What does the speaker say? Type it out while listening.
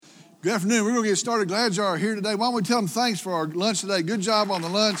Good afternoon. We're going to get started. Glad you are here today. Why don't we tell them thanks for our lunch today. Good job on the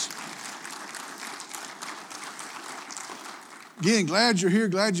lunch. Again, glad you're here.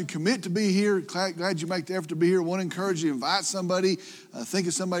 Glad you commit to be here. Glad you make the effort to be here. Want to encourage you to invite somebody. Think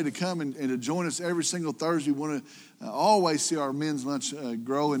of somebody to come and to join us every single Thursday. We want to always see our men's lunch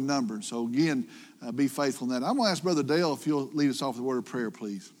grow in number. So again, be faithful in that. I'm going to ask Brother Dale if you'll lead us off with a word of prayer,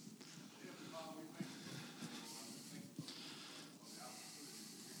 please.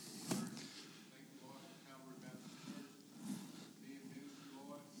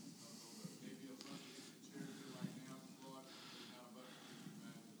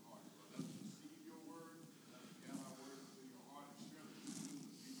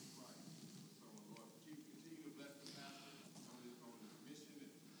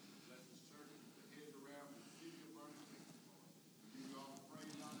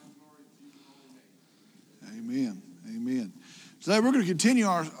 Amen. Today we're going to continue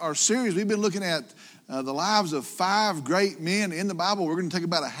our series. We've been looking at the lives of 5 great men in the Bible. We're going to take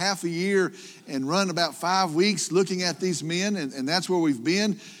about a half a year and run about 5 weeks looking at these men, and that's where we've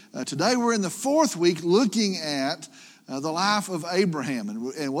been. Today we're in the 4th week looking at the life of Abraham,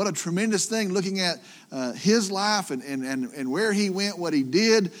 and what a tremendous thing looking at his life and where he went, what he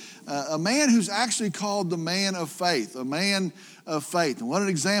did. A man who's actually called the man of faith, a man of faith. And what an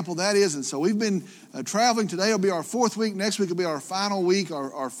example that is. And so we've been traveling. Today will be our 4th week. Next week will be our final week,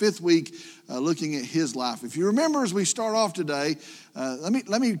 our 5th week, looking at his life. If you remember, as we start off today,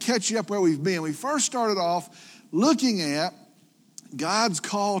 let me catch you up where we've been. We first started off looking at God's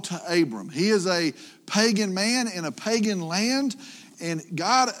call to Abram. He is a pagan man in a pagan land, and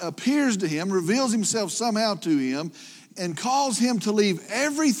God appears to him, reveals himself somehow to him, and calls him to leave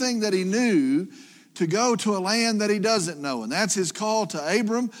everything that he knew to go to a land that he doesn't know. And that's his call to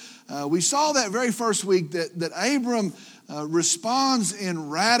Abram. We saw that very first week that Abram responds in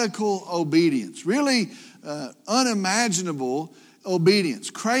radical obedience, really unimaginable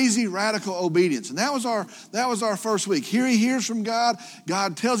obedience, crazy radical obedience. And that was our first week. Here he hears from God.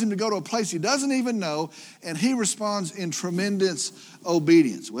 God tells him to go to a place he doesn't even know, and he responds in tremendous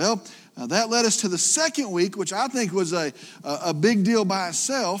obedience. Well, that led us to the 2nd week, which I think was a big deal by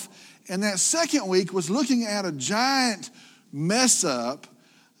itself. And that 2nd week was looking at a giant mess up,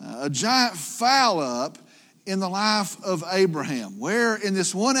 a giant foul up in the life of Abraham, where in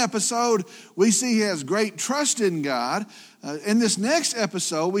this one episode we see he has great trust in God. In this next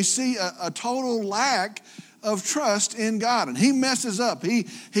episode we see a total lack of trust in God, and he messes up. He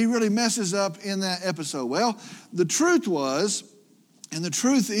really messes up in that episode. Well, the truth was, and the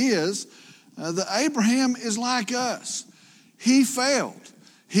truth is, that Abraham is like us. He failed.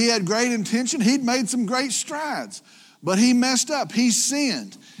 He had great intention. He'd made some great strides, but he messed up. He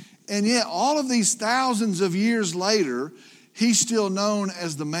sinned. And yet all of these thousands of years later, he's still known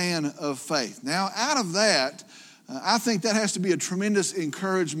as the man of faith. Now, out of that, I think that has to be a tremendous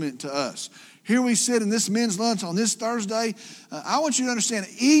encouragement to us. Here we sit in this men's lunch on this Thursday. I want you to understand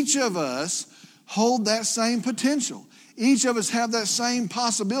each of us hold that same potential. Each of us have that same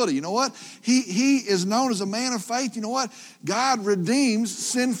possibility. You know what? He is known as a man of faith. You know what? God redeems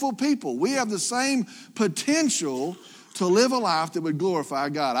sinful people. We have the same potential to live a life that would glorify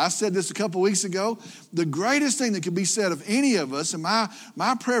God. I said this a couple weeks ago. The greatest thing that could be said of any of us, and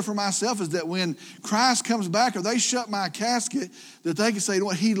my prayer for myself is that when Christ comes back or they shut my casket, that they can say, you know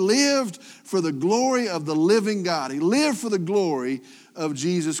what? He lived for the glory of the living God. He lived for the glory of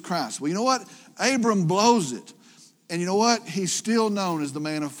Jesus Christ. Well, you know what? Abram blows it. And you know what? He's still known as the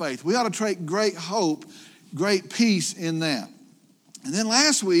man of faith. We ought to take great hope, great peace in that. And then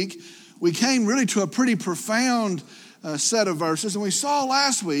last week, we came really to a pretty profound set of verses. And we saw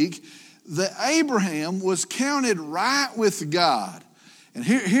last week that Abraham was counted right with God. And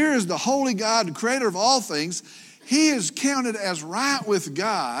here is the holy God, the creator of all things. He is counted as right with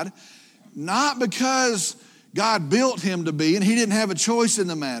God, not because God built him to be and he didn't have a choice in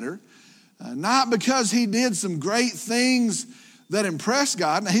the matter. Not because he did some great things that impressed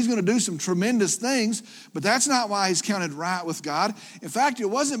God. Now, he's going to do some tremendous things, but that's not why he's counted right with God. In fact, it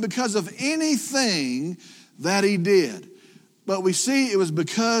wasn't because of anything that he did. But we see it was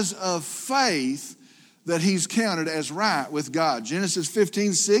because of faith that he's counted as right with God. Genesis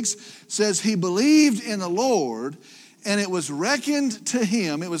 15:6 says he believed in the Lord, and it was reckoned to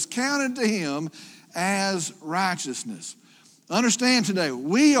him, it was counted to him as righteousness. Understand today,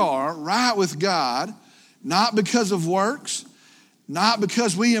 we are right with God, not because of works, not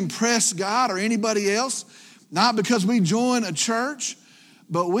because we impress God or anybody else, not because we join a church,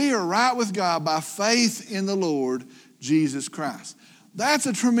 but we are right with God by faith in the Lord Jesus Christ. That's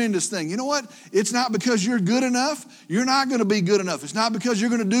a tremendous thing. You know what? It's not because you're good enough. You're not going to be good enough. It's not because you're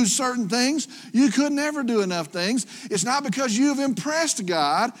going to do certain things. You could never do enough things. It's not because you've impressed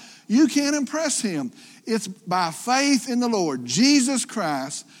God. You can't impress Him. It's by faith in the Lord, Jesus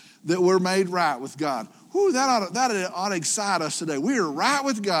Christ, that we're made right with God. Whew, that ought to excite us today. We are right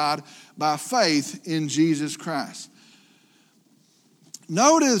with God by faith in Jesus Christ.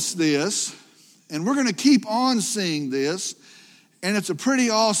 Notice this, and we're going to keep on seeing this, and it's a pretty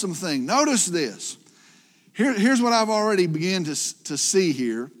awesome thing. Notice this. Here's what I've already begun to see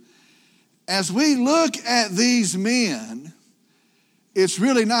here. As we look at these men, it's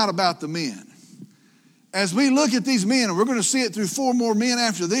really not about the men. As we look at these men, and we're going to see it through 4 more men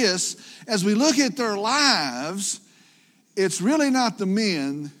after this, as we look at their lives, it's really not the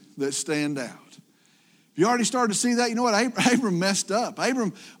men that stand out. You already started to see that. You know what? Abram messed up.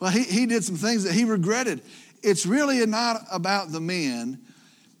 Abram, well, he did some things that he regretted. It's really not about the men.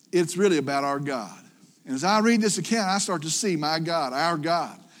 It's really about our God. And as I read this account, I start to see my God, our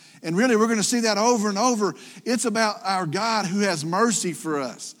God. And really, we're going to see that over and over. It's about our God who has mercy for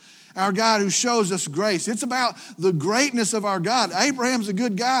us. Our God who shows us grace. It's about the greatness of our God. Abraham's a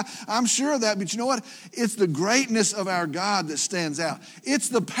good guy. I'm sure of that. But you know what? It's the greatness of our God that stands out. It's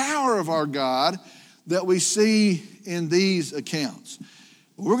the power of our God that we see in these accounts.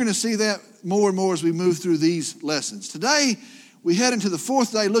 We're going to see that more and more as we move through these lessons. Today, we head into the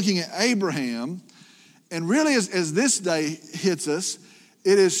 4th day looking at Abraham. And really, as this day hits us,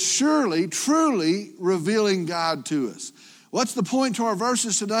 it is surely, truly revealing God to us. What's the point to our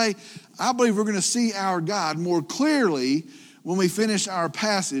verses today? I believe we're going to see our God more clearly when we finish our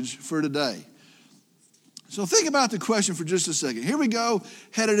passage for today. So think about the question for just a second. Here we go,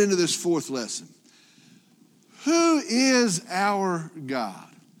 headed into this 4th lesson. Who is our God?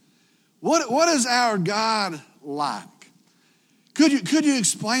 What is our God like? Could you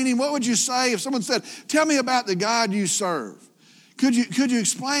explain Him? What would you say if someone said, tell me about the God you serve? Could you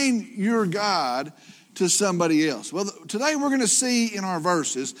explain your God to somebody else? Well, today we're going to see in our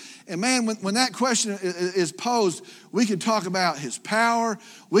verses, and man, when that question is posed, we could talk about His power,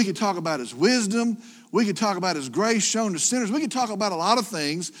 we could talk about His wisdom, we could talk about His grace shown to sinners, we could talk about a lot of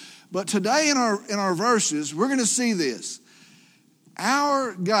things, but today in our verses, we're going to see this.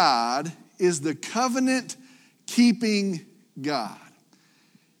 Our God is the covenant-keeping God.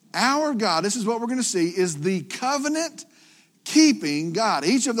 Our God, this is what we're going to see, is the covenant-keeping God.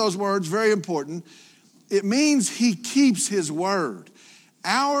 Each of those words, very important. It means He keeps His word.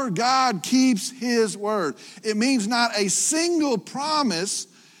 Our God keeps His word. It means not a single promise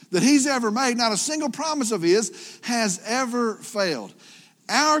that He's ever made, not a single promise of His has ever failed.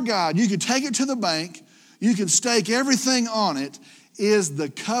 Our God, you can take it to the bank, you can stake everything on it, is the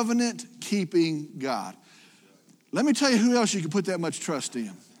covenant-keeping God. Let me tell you who else you can put that much trust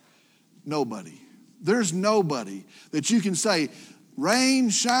in. Nobody. There's nobody that you can say, rain,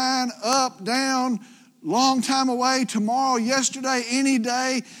 shine, up, down, long time away, tomorrow, yesterday, any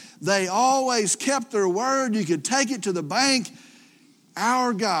day. They always kept their word. You could take it to the bank.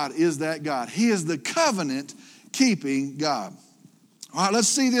 Our God is that God. He is the covenant-keeping God. All right, let's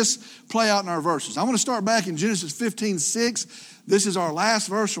see this play out in our verses. I'm going to start back in Genesis 15:6. This is our last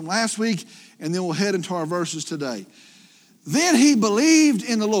verse from last week, and then we'll head into our verses today. Then he believed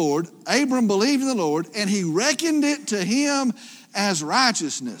in the Lord, Abram believed in the Lord, and He reckoned it to him as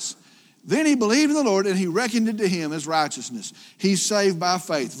righteousness. Then he believed in the Lord, and He reckoned it to him as righteousness. He's saved by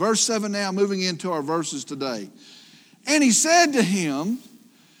faith. Verse 7 now, moving into our verses today. And he said to him,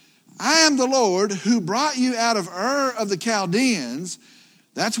 I am the Lord who brought you out of Ur of the Chaldeans,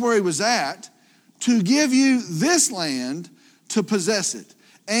 that's where he was at, to give you this land to possess it.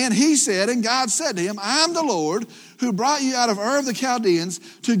 And he said, and God said to him, I am the Lord who brought you out of Ur of the Chaldeans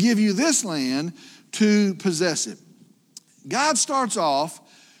to give you this land to possess it. God starts off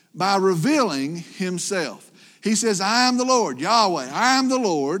by revealing Himself. He says, I am the Lord, Yahweh, I am the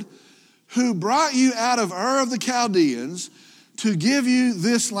Lord who brought you out of Ur of the Chaldeans to give you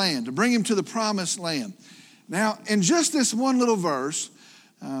this land, to bring him to the promised land. Now, in just this one little verse,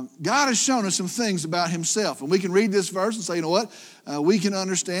 God has shown us some things about Himself. And we can read this verse and say, you know what? We can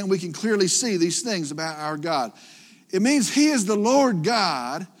understand, we can clearly see these things about our God. It means He is the Lord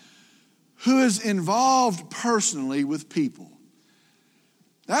God who is involved personally with people.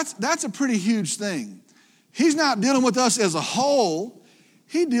 That's a pretty huge thing. He's not dealing with us as a whole.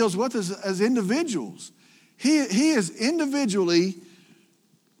 He deals with us as individuals. He is individually,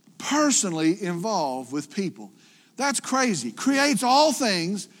 personally involved with people. That's crazy. Creates all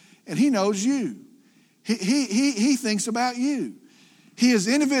things, and He knows you. He thinks about you. He is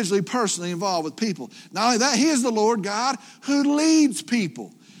individually, personally involved with people. Not only that, he is the Lord God who leads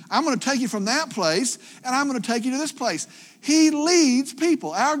people. I'm going to take you from that place, and I'm going to take you to this place. He leads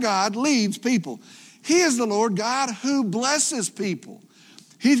people. Our God leads people. He is the Lord God who blesses people.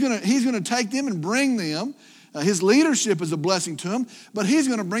 He's going to take them and bring them. His leadership is a blessing to them, but he's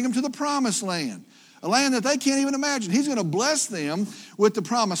going to bring them to the promised land, a land that they can't even imagine. He's going to bless them with the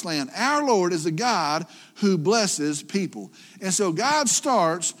promised land. Our Lord is a God who blesses people. And so God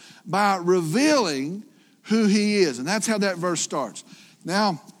starts by revealing who he is, and that's how that verse starts.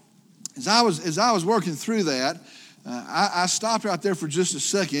 Now, as I was working through that, I stopped right there for just a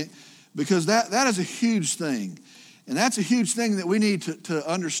second, because that is a huge thing. And that's a huge thing that we need to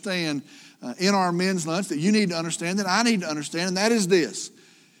understand in our men's lunch, that you need to understand, that I need to understand, and that is this.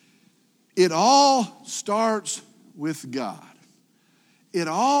 It all starts with God. It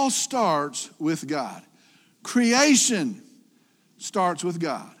all starts with God. Creation starts with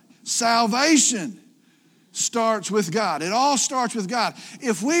God. Salvation starts with God. It all starts with God.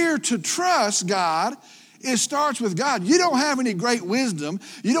 If we're to trust God, it starts with God. You don't have any great wisdom.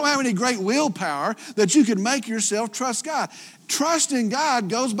 You don't have any great willpower that you can make yourself trust God. Trusting God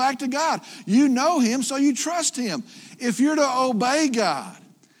goes back to God. You know him, so you trust him. If you're to obey God,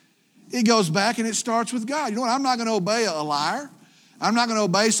 it goes back and it starts with God. You know what? I'm not going to obey a liar. I'm not going to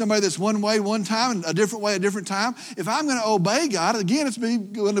obey somebody that's one way one time and a different way a different time. If I'm going to obey God, again, it's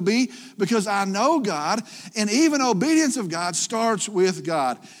going to be because I know God, and even obedience of God starts with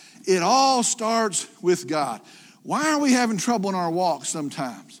God. It all starts with God. Why are we having trouble in our walk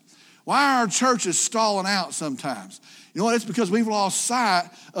sometimes? Why are our churches stalling out sometimes? You know what? It's because we've lost sight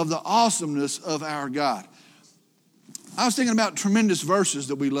of the awesomeness of our God. I was thinking about tremendous verses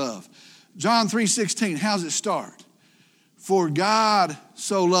that we love. John 3:16, how's it start? For God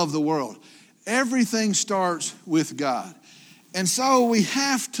so loved the world. Everything starts with God. And so we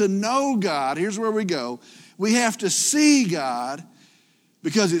have to know God. Here's where we go. We have to see God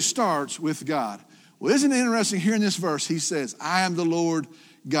because it starts with God. Well, isn't it interesting here in this verse, he says, I am the Lord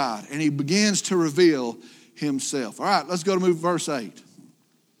God. And he begins to reveal himself. All right, let's go to verse 8.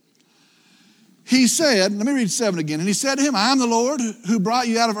 He said, let me read 7 again. And he said to him, I am the Lord who brought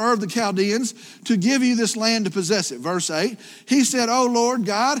you out of Ur of the Chaldeans to give you this land to possess it. Verse 8, he said, O Lord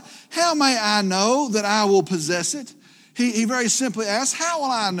God, how may I know that I will possess it? He very simply asked, how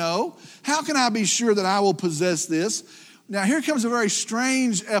will I know? How can I be sure that I will possess this? Now here comes a very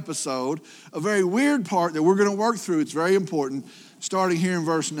strange episode, a very weird part that we're going to work through. It's very important, starting here in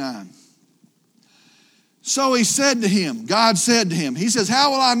verse 9. So he said to him, God said to him, he says,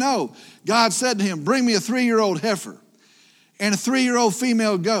 how will I know? God said to him, bring me a 3-year-old heifer and a 3-year-old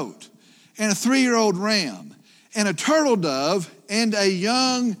female goat and a 3-year-old ram and a turtle dove and a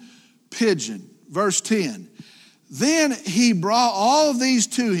young pigeon. Verse 10, then he brought all of these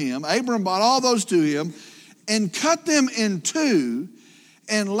to him. Abram brought all those to him and cut them in two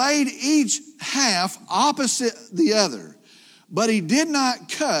and laid each half opposite the other. But he did not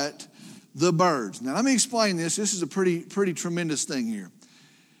cut the birds. Now let me explain this. This is a pretty tremendous thing here.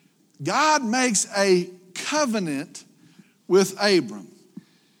 God makes a covenant with Abram.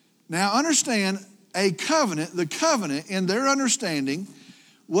 Now understand, the covenant in their understanding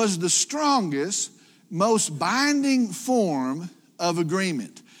was the strongest, most binding form of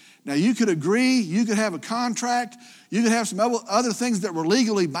agreement. Now you could agree, you could have a contract, you could have some other things that were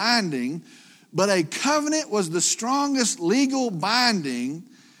legally binding, but a covenant was the strongest legal binding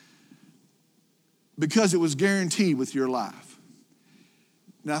because it was guaranteed with your life.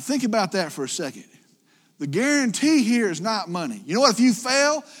 Now think about that for a second. The guarantee here is not money. You know what? If you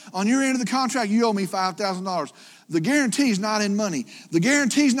fail on your end of the contract, you owe me $5,000. The guarantee is not in money. The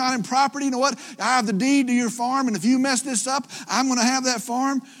guarantee is not in property. You know what? I have the deed to your farm, and if you mess this up, I'm going to have that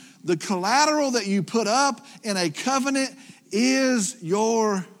farm. The collateral that you put up in a covenant is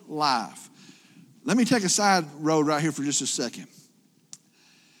your life. Let me take a side road right here for just a second.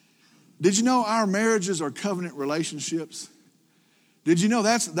 Did you know our marriages are covenant relationships? Did you know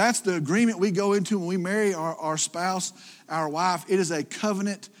that's the agreement we go into when we marry our spouse, our wife? It is a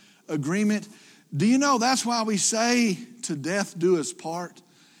covenant agreement. Do you know that's why we say to death do us part?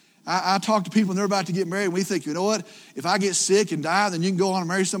 I talk to people when they're about to get married and we think, you know what, if I get sick and die, then you can go on and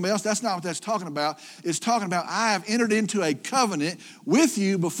marry somebody else. That's not what that's talking about. It's talking about I have entered into a covenant with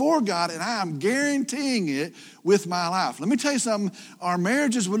you before God, and I am guaranteeing it with my life. Let me tell you something. Our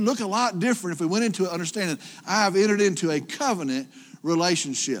marriages would look a lot different if we went into it understanding I have entered into a covenant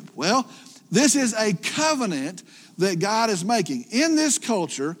relationship. Well, this is a covenant that God is making. In this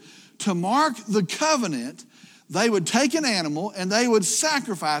culture, to mark the covenant, they would take an animal and they would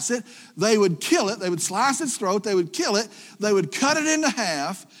sacrifice it. They would kill it. They would slice its throat. They would kill it. They would cut it into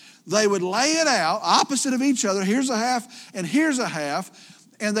half. They would lay it out opposite of each other. Here's a half and here's a half.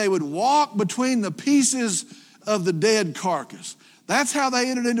 And they would walk between the pieces of the dead carcass. That's how they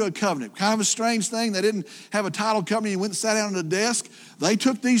entered into a covenant. Kind of a strange thing. They didn't have a title company and went and sat down at a desk. They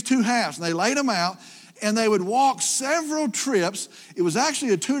took these two halves and they laid them out, and they would walk several trips. It was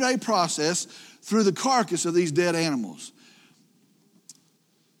actually a 2-day process through the carcass of these dead animals.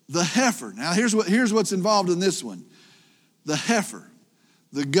 The heifer. Now here's what's involved in this one. The heifer,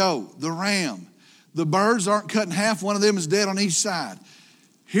 the goat, the ram. The birds aren't cut in half. One of them is dead on each side.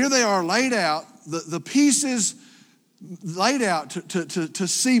 Here they are laid out, the pieces laid out to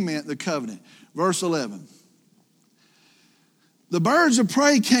cement the covenant. Verse 11. The birds of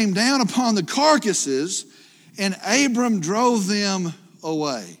prey came down upon the carcasses, and Abram drove them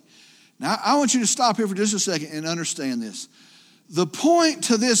away. Now, I want you to stop here for just a second and understand this. The point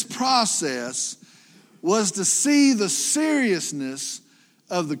to this process was to see the seriousness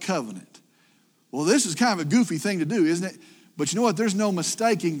of the covenant. Well, this is kind of a goofy thing to do, isn't it? But you know what? There's no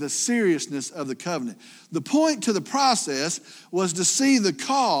mistaking the seriousness of the covenant. The point to the process was to see the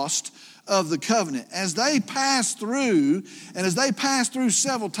cost of the covenant. As they passed through, and as they passed through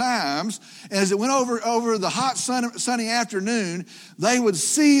several times, and as it went over the hot sunny afternoon, they would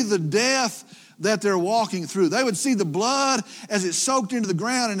see the death that they're walking through. They would see the blood as it soaked into the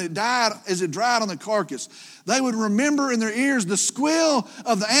ground and it died as it dried on the carcass. They would remember in their ears the squeal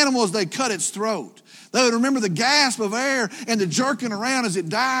of the animal as they cut its throat. They would remember the gasp of air and the jerking around as it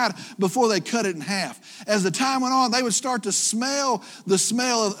died before they cut it in half. As the time went on, they would start to smell the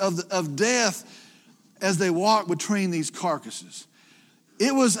smell of death as they walked between these carcasses.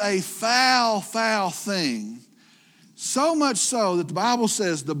 It was a foul, foul thing. So much so that the Bible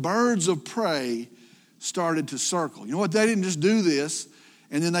says the birds of prey started to circle. You know what? They didn't just do this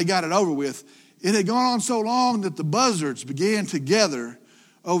and then they got it over with. It had gone on so long that the buzzards began to gather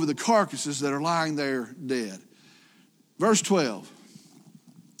over the carcasses that are lying there dead. Verse 12.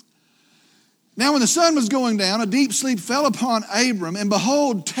 Now when the sun was going down, a deep sleep fell upon Abram, and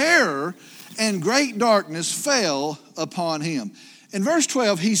behold, terror and great darkness fell upon him. In verse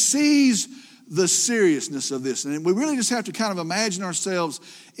 12, he sees the seriousness of this. And we really just have to kind of imagine ourselves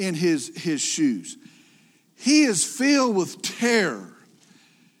in his shoes. He is filled with terror.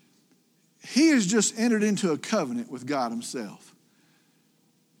 He has just entered into a covenant with God himself.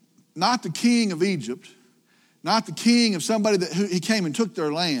 Not the king of Egypt, not the king of somebody who he came and took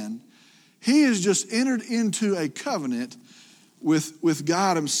their land. He has just entered into a covenant with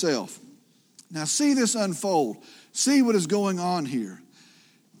God himself. Now see this unfold. See what is going on here.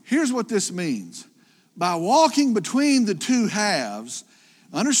 Here's what this means. By walking between the two halves,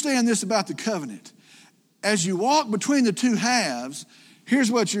 understand this about the covenant. As you walk between the two halves,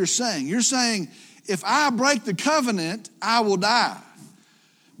 here's what you're saying. You're saying, if I break the covenant, I will die.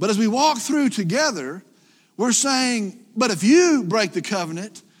 But as we walk through together, we're saying, but if you break the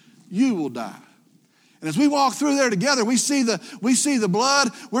covenant, you will die. And as we walk through there together, we see the blood.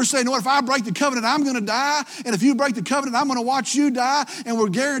 We're saying, no, if I break the covenant, I'm going to die. And if you break the covenant, I'm going to watch you die. And we're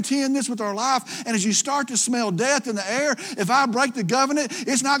guaranteeing this with our life. And as you start to smell death in the air, if I break the covenant,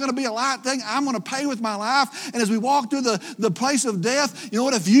 it's not going to be a light thing. I'm going to pay with my life. And as we walk through the place of death, you know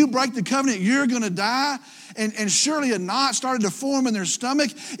what? If you break the covenant, you're going to die. And surely a knot started to form in their stomach.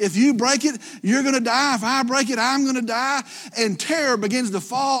 If you break it, you're going to die. If I break it, I'm going to die. And terror begins to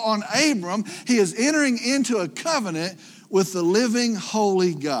fall on Abram. He is entering into a covenant with the living,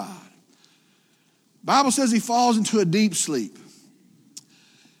 holy God. The Bible says he falls into a deep sleep.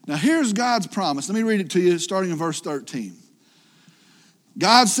 Now here's God's promise. Let me read it to you starting in verse 13.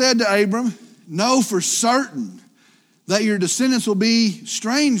 God said to Abram, know for certain that your descendants will be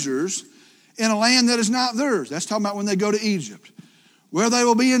strangers in a land that is not theirs. That's talking about when they go to Egypt, where they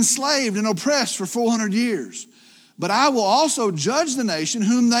will be enslaved and oppressed for 400 years. But I will also judge the nation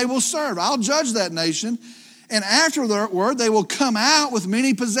whom they will serve. I'll judge that nation, and afterward they will come out with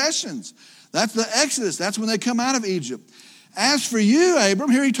many possessions. That's the Exodus. That's when they come out of Egypt. As for you,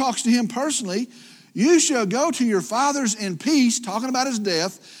 Abram, here he talks to him personally, you shall go to your fathers in peace, talking about his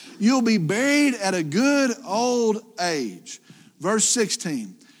death. You'll be buried at a good old age. Verse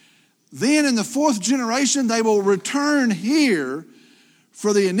 16. Then in the fourth generation they will return here,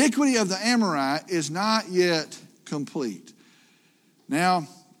 for the iniquity of the Amorite is not yet complete. Now,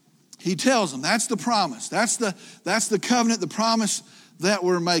 he tells them that's the promise. That's the covenant, the promise that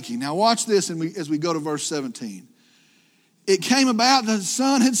we're making. Now watch this as we go to verse 17. It came about that the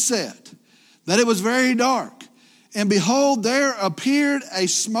sun had set, that it was very dark. And behold, there appeared a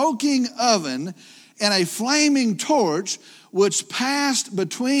smoking oven and a flaming torch which passed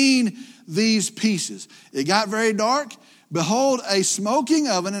between these pieces. It got very dark. Behold, a smoking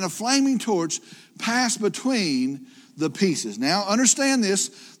oven and a flaming torch passed between the pieces. Now, understand this.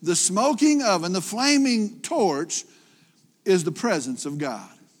 The smoking oven, the flaming torch, is the presence of God.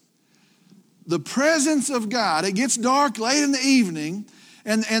 The presence of God. It gets dark late in the evening,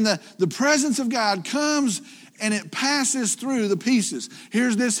 and the presence of God comes and it passes through the pieces.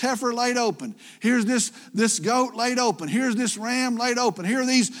 Here's this heifer laid open. Here's this goat laid open. Here's this ram laid open. Here are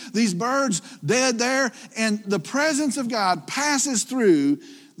these birds dead there. And the presence of God passes through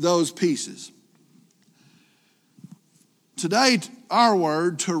those pieces. Today, our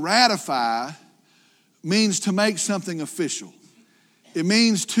word, to ratify, means to make something official. It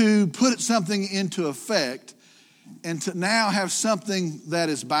means to put something into effect and to now have something that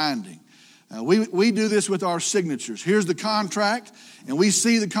is binding. We do this with our signatures. Here's the contract, and we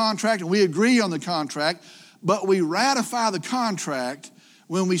see the contract, and we agree on the contract, but we ratify the contract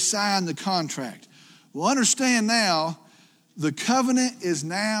when we sign the contract. Well, understand now, the covenant is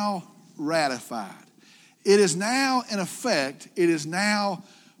now ratified. It is now in effect. It is now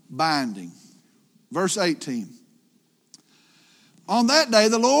binding. Verse 18. On that day,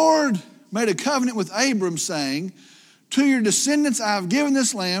 the Lord made a covenant with Abram, saying, to your descendants I have given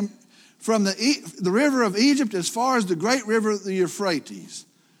this land, from the river of Egypt as far as the great river, the Euphrates.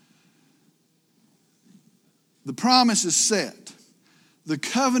 The promise is set. The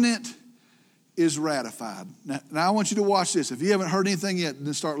covenant is ratified. Now I want you to watch this. If you haven't heard anything yet,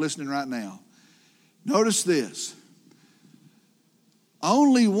 then start listening right now. Notice this.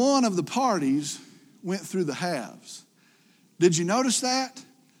 Only one of the parties went through the halves. Did you notice that?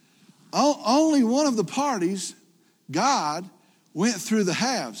 Only one of the parties, God, went through the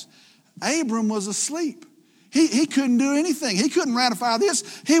halves. Abram was asleep. He couldn't do anything. He couldn't ratify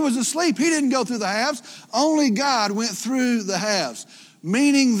this. He was asleep. He didn't go through the halves. Only God went through the halves.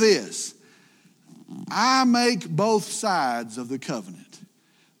 Meaning this, I make both sides of the covenant.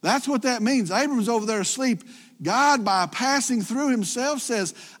 That's what that means. Abram's over there asleep. God, by passing through himself,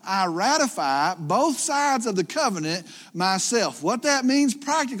 says, I ratify both sides of the covenant myself. What that means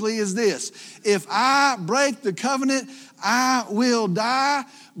practically is this. If I break the covenant, I will die.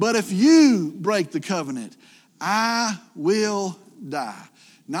 But if you break the covenant, I will die.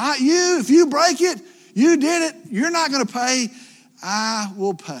 Not you. If you break it, you did it. You're not going to pay. I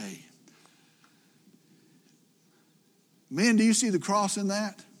will pay. Men, do you see the cross in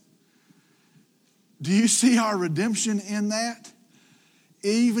that? Do you see our redemption in that?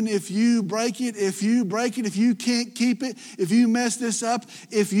 Even if you break it, if you can't keep it, if you mess this up,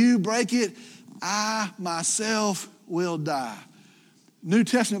 if you break it, I myself will die. New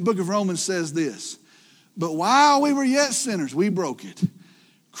Testament book of Romans says this, but while we were yet sinners, we broke it.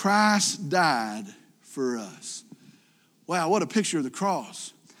 Christ died for us. Wow, what a picture of the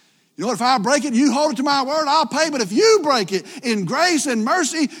cross. You know what, if I break it, you hold it to my word, I'll pay. But if you break it in grace and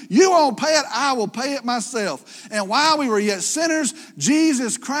mercy, you won't pay it, I will pay it myself. And while we were yet sinners,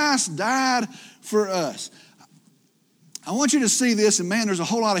 Jesus Christ died for us. I want you to see this, and man, there's a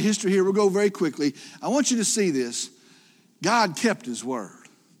whole lot of history here. We'll go very quickly. I want you to see this. God kept his word.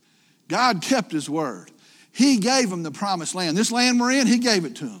 God kept his word. He gave him the promised land. This land we're in, he gave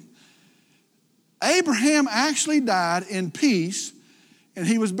it to him. Abraham actually died in peace, and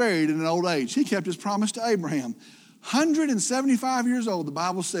he was buried in an old age. He kept his promise to Abraham. 175 years old, the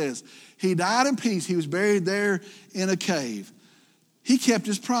Bible says. He died in peace. He was buried there in a cave. He kept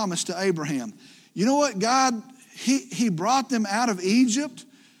his promise to Abraham. You know what? God, he brought them out of Egypt.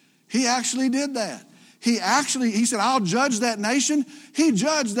 He actually did that. He said, I'll judge that nation. He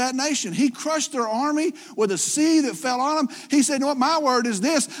judged that nation. He crushed their army with a sea that fell on them. He said, you know what, my word is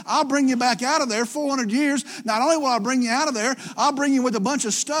this. I'll bring you back out of there 400 years. Not only will I bring you out of there, I'll bring you with a bunch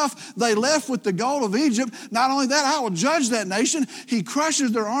of stuff they left with the gold of Egypt. Not only that, I will judge that nation. He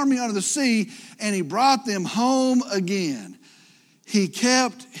crushes their army under the sea, and he brought them home again. He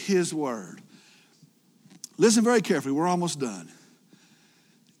kept his word. Listen very carefully. We're almost done.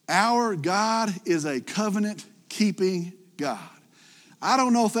 Our God is a covenant-keeping God. I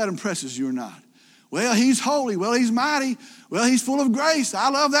don't know if that impresses you or not. Well, he's holy. Well, he's mighty. Well, he's full of grace. I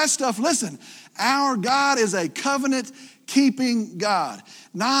love that stuff. Listen, our God is a covenant-keeping God.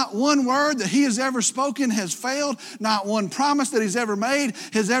 Not one word that he has ever spoken has failed. Not one promise that he's ever made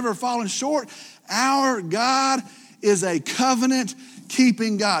has ever fallen short. Our God is a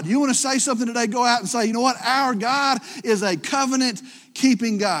covenant-keeping God. You want to say something today, go out and say, you know what? Our God is a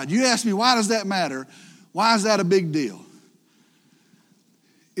covenant-keeping God. You ask me, why does that matter? Why is that a big deal?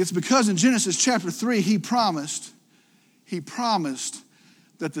 It's because in Genesis chapter 3, he promised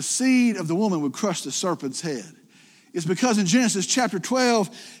that the seed of the woman would crush the serpent's head? It's because in Genesis chapter 12,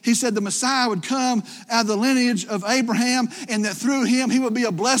 he said the Messiah would come out of the lineage of Abraham and that through him he would be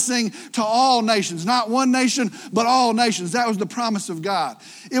a blessing to all nations. Not one nation, but all nations. That was the promise of God.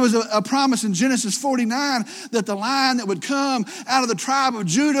 It was a promise in Genesis 49 that the line that would come out of the tribe of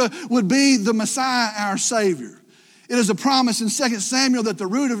Judah would be the Messiah, our Savior. It is a promise in 2 Samuel that the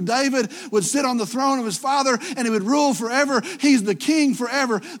root of David would sit on the throne of his father and he would rule forever. He's the king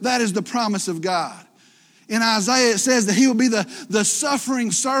forever. That is the promise of God. In Isaiah, it says that he will be the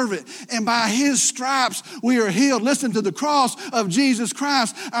suffering servant, and by his stripes we are healed. Listen, to the cross of Jesus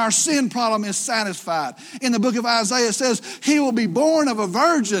Christ, our sin problem is satisfied. In the book of Isaiah, it says he will be born of a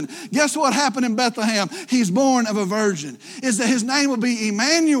virgin. Guess what happened in Bethlehem? He's born of a virgin. Is that his name will be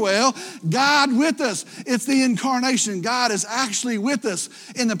Emmanuel, God with us. It's the incarnation. God is actually with us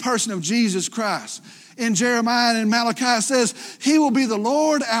in the person of Jesus Christ. In Jeremiah and in Malachi, it says he will be the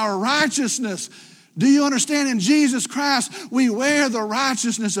Lord our righteousness. Do you understand? In Jesus Christ, we wear the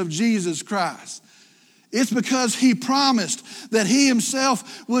righteousness of Jesus Christ. It's because he promised that he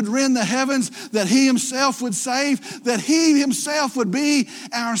himself would rend the heavens, that he himself would save, that he himself would be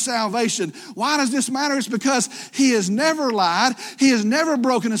our salvation. Why does this matter? It's because he has never lied. He has never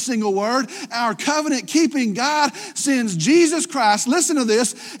broken a single word. Our covenant-keeping God sends Jesus Christ, listen to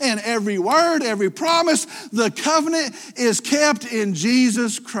this, and every word, every promise, the covenant is kept in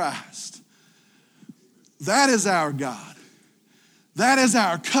Jesus Christ. That is our God. That is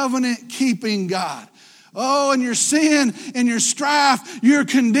our covenant-keeping God. Oh, in your sin, in your strife, you're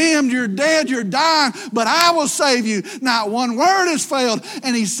condemned, you're dead, you're dying, but I will save you. Not one word has failed,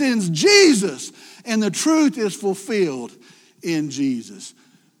 and he sends Jesus, and the truth is fulfilled in Jesus.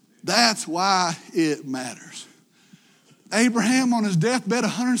 That's why it matters. Abraham on his deathbed,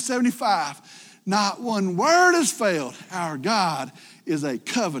 175, not one word has failed. Our God is a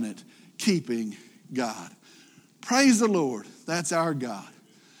covenant-keeping God. Praise the Lord. That's our God.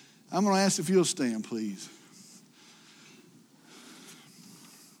 I'm going to ask if you'll stand, please.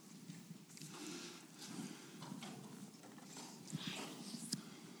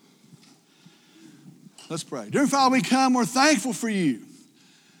 Let's pray. Dear Father, we come, we're thankful for you.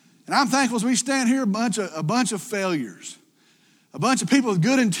 And I'm thankful as we stand here, a bunch of failures. A bunch of people with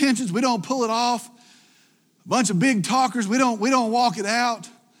good intentions, we don't pull it off. A bunch of big talkers, we don't walk it out.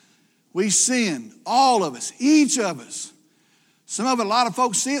 We sin, all of us, each of us. Some of it, a lot of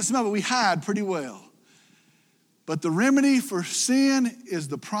folks see it, some of it we hide pretty well. But the remedy for sin is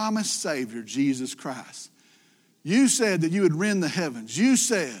the promised Savior, Jesus Christ. You said that you would rend the heavens. You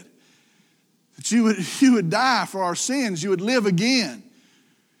said that you would die for our sins. You would live again.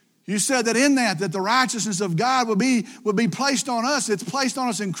 You said that in that the righteousness of God would be placed on us. It's placed on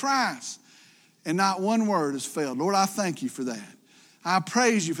us in Christ. And not one word has failed. Lord, I thank you for that. I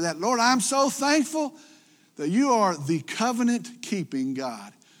praise you for that. Lord, I'm so thankful that you are the covenant-keeping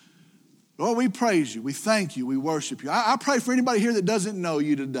God. Lord, we praise you. We thank you. We worship you. I pray for anybody here that doesn't know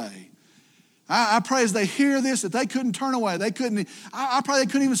you today. I pray as they hear this that they couldn't turn away. I pray they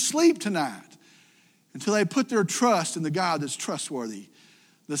couldn't even sleep tonight until they put their trust in the God that's trustworthy,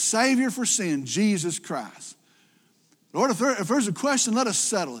 the Savior for sin, Jesus Christ. Lord, if there's a question, let us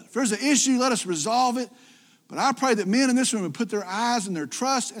settle it. If there's an issue, let us resolve it. But I pray that men in this room would put their eyes and their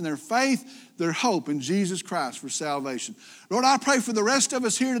trust and their faith, their hope in Jesus Christ for salvation. Lord, I pray for the rest of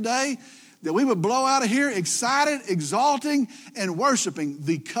us here today that we would blow out of here excited, exalting, and worshiping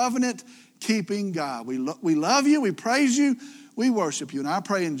the covenant-keeping God. We love you, we praise you, we worship you. And I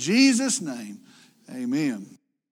pray in Jesus' name, amen.